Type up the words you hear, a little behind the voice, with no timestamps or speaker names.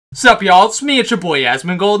Sup y'all, it's me, it's your boy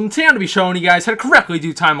Asmongold, and today I'm going to be showing you guys how to correctly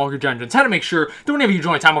do Timewalker dungeons, how to make sure that whenever you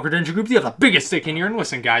join a Timewalker dungeon group, you have the biggest stick in here. And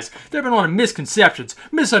listen guys, there have been a lot of misconceptions,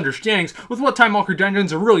 misunderstandings with what Timewalker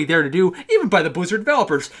dungeons are really there to do, even by the Blizzard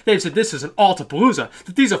developers. They've said this is an Altapalooza,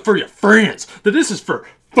 that these are for your friends, that this is for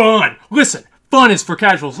fun. Listen. Fun is for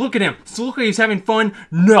casuals. Look at him. So look like he's having fun?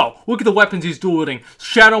 No. Look at the weapons he's dueling.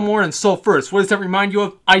 Shadowmoor and Sulphurous. What does that remind you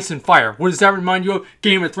of? Ice and Fire. What does that remind you of?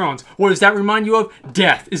 Game of Thrones. What does that remind you of?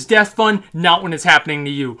 Death. Is death fun? Not when it's happening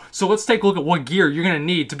to you. So let's take a look at what gear you're going to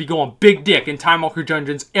need to be going big dick in Timewalker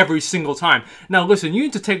dungeons every single time. Now listen, you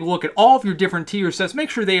need to take a look at all of your different tier sets. Make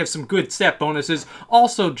sure they have some good stat bonuses.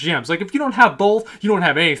 Also gems. Like if you don't have both, you don't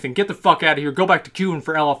have anything. Get the fuck out of here. Go back to queuing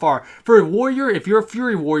for LFR. For a warrior, if you're a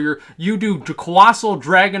Fury warrior, you do Colossal,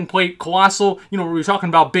 Dragon Plate, Colossal, you know, we were talking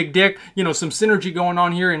about big dick, you know, some synergy going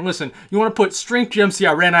on here. And listen, you want to put strength gems. See,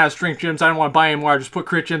 I ran out of strength gems. I don't want to buy any more. I just put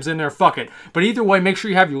crit gems in there. Fuck it. But either way, make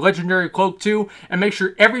sure you have your legendary cloak too, and make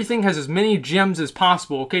sure everything has as many gems as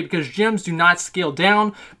possible, okay? Because gems do not scale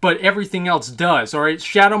down, but everything else does, all right?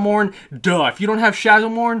 Shadowmoor, duh. If you don't have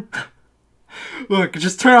Shadowmoor, look,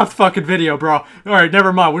 just turn off the fucking video, bro. Alright,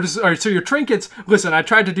 never mind. Alright, so your trinkets, listen, I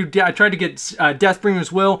tried to get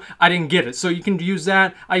Deathbringer's Will. I didn't get it. So you can use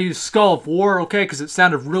that. I used Skull of War, okay, because it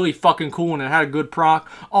sounded really fucking cool and it had a good proc.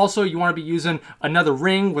 Also, you want to be using another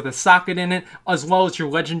ring with a socket in it, as well as your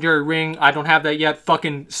legendary ring. I don't have that yet.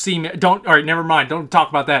 Fucking alright, never mind. Don't talk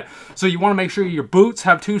about that. So you want to make sure your boots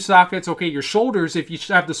have 2 sockets, okay? Your shoulders, if you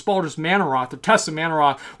have the Spaldrus Manaroth, the Tessa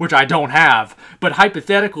Manaroth, which I don't have, but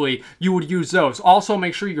hypothetically, you would use those. Also,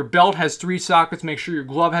 make sure your belt has 3 sockets. Make sure your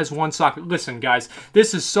glove has 1 socket. Listen, guys,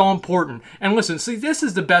 this is so important. And listen, see, this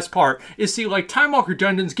is the best part. Is, see, like, Timewalker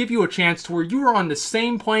dungeons give you a chance to where you are on the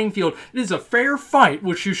same playing field. It is a fair fight,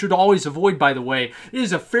 which you should always avoid, by the way. It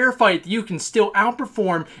is a fair fight that you can still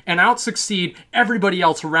outperform and out-succeed everybody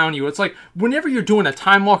else around you. It's like, whenever you're doing a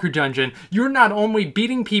Timewalker dungeon, you're not only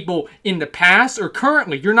beating people in the past, or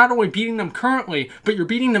currently, you're not only beating them currently, but you're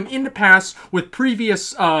beating them in the past with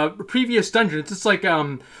previous dungeons. It's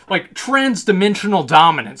like trans-dimensional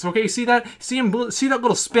dominance. Okay, see that? See that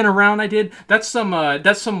little spin around I did? That's some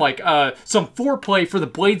foreplay for the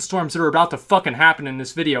blade storms that are about to fucking happen in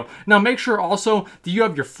this video. Now make sure also that you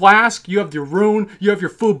have your flask, you have your rune, you have your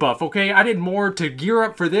food buff. Okay, I did more to gear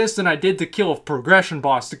up for this than I did to kill a progression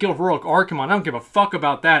boss, to kill heroic Archimon. I don't give a fuck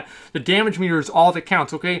about that. The damage meter is all that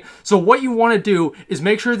counts. Okay, so what you want to do is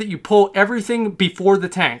make sure that you pull everything before the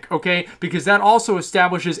tank. Okay, because that also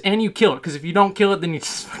establishes, and you kill it. Because if you don't kill it, then you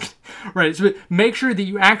just fucking... Right, so make sure that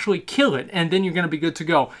you actually kill it, and then you're going to be good to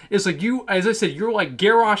go. It's like you, as I said, you're like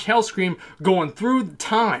Garrosh Hellscream going through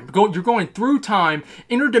time. You're going through time,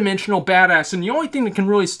 interdimensional badass, and the only thing that can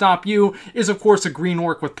really stop you is, of course, a green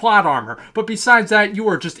orc with plot armor. But besides that, you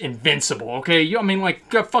are just invincible, okay? I mean, like,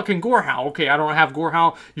 fucking Gorehowl. Okay, I don't have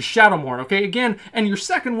Gorehowl. You're Shadowmoor, okay? Again, and your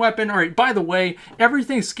second weapon, alright, by the way,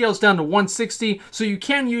 everything scales down to 160, so you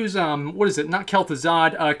can use, what is it? Not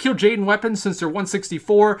Kel'Thuzad. Kill Jaden weapons, since they're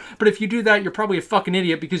 164, but if you do that, you're probably a fucking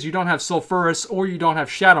idiot because you don't have Sulphurous or you don't have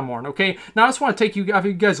Shadowmoor, okay? Now I just want to take you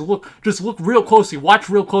guys look real closely. Watch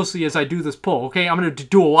real closely as I do this pull, okay? I'm going to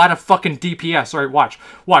do a lot of fucking DPS. All right, watch.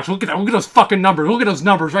 Look at that. Look at those fucking numbers. Look at those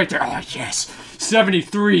numbers right there. Oh, yes.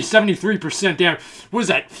 73% damage. What is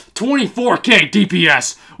that? 24k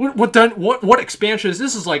DPS. What expansion is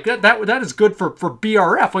this? Is like that is good for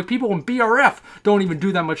BRF. Like people in BRF don't even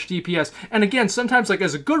do that much DPS. And again, sometimes like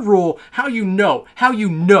as a good rule, how you know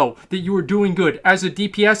that you are doing good as a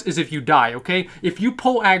DPS is if you die, okay? If you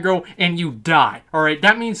pull aggro and you die, all right,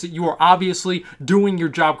 that means that you are obviously doing your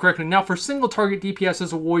job correctly. Now for single target DPS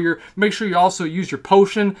as a warrior, make sure you also use your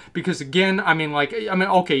potion because again,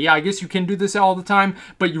 okay, yeah, I guess you can do this all the time,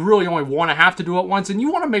 but you really only want to have to do it once, and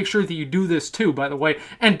you want to make sure that you do this too, by the way.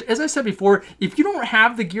 And as I said before, if you don't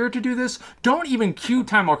have the gear to do this, don't even queue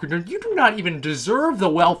Timewalker. You do not even deserve the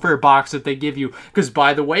welfare box that they give you, because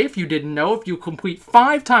by the way, if you didn't know, if you complete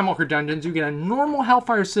 5 Timewalker dungeons, you get a normal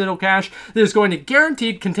Hellfire Citadel cache that is going to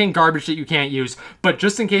guaranteed contain garbage that you can't use. But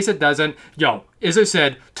just in case it doesn't, yo, as I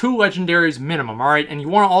said, 2 legendaries minimum, alright? And you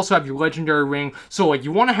want to also have your legendary ring. So, like,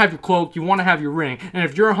 you want to have your cloak, you want to have your ring. And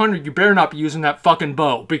if you're a hunter, you better not be using that fucking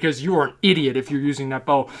bow, because you are an idiot if you're using that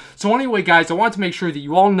bow. So anyway, guys, I want to make sure that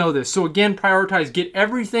you all know this. So again, prioritize, get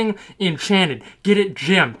everything enchanted. Get it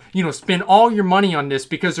gemmed. You know, spend all your money on this,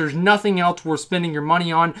 because there's nothing else worth spending your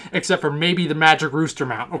money on, except for maybe the magic rooster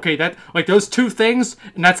mount. Okay, that, like, those 2 things,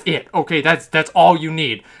 and that's it. Okay, that's all you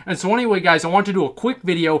need. And so anyway, guys, I want to do a quick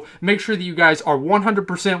video. Make sure that you guys are are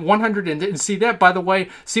 100% 100. And see that, by the way,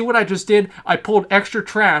 see what I just did? I pulled extra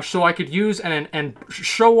trash so I could use and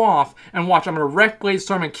show off. And watch, I'm going to wreck Blade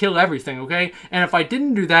Storm and kill everything, okay? And if I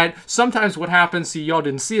didn't do that, sometimes what happens, see, y'all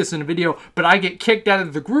didn't see this in the video, but I get kicked out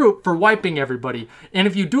of the group for wiping everybody. And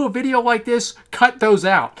if you do a video like this, cut those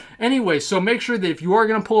out. Anyway, so make sure that if you are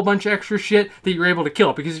going to pull a bunch of extra shit, that you're able to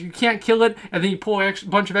kill it. Because if you can't kill it, and then you pull a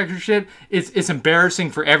bunch of extra shit, it's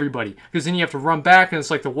embarrassing for everybody. Because then you have to run back, and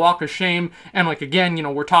it's like the walk of shame. And like, again, you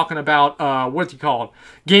know, we're talking about, what's it called?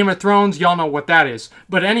 Game of Thrones, y'all know what that is.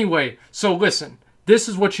 But anyway, so listen. This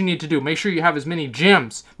is what you need to do. Make sure you have as many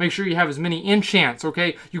gems. Make sure you have as many enchants,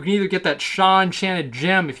 okay? You can either get that Shaw enchanted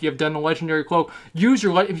gem if you have done the legendary cloak. Use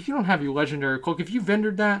your, if you don't have your legendary cloak, if you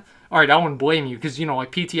vendored that, all right, I wouldn't blame you because, you know,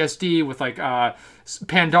 like PTSD with like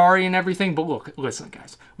Pandari and everything. But look, listen,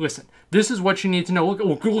 guys, listen. This is what you need to know.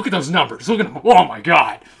 Look at those numbers. Look at them. Oh my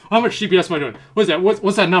God. How much CPS am I doing? What's that?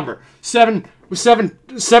 What's that number?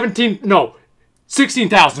 17, no.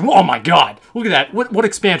 16,000. Oh my God. Look at that. What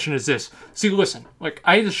expansion is this? See, listen. Like,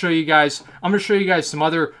 I need to show you guys. I'm going to show you guys some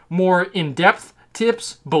other more in-depth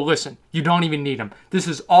tips. But listen, you don't even need them. This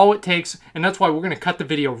is all it takes. And that's why we're going to cut the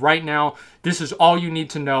video right now. This is all you need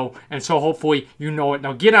to know. And so hopefully you know it.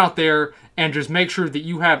 Now get out there and just make sure that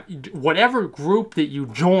you have whatever group that you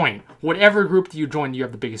join. Whatever group that you join, you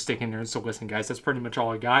have the biggest stick in there. And so listen, guys, that's pretty much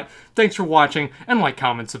all I got. Thanks for watching. And like,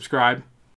 comment, subscribe.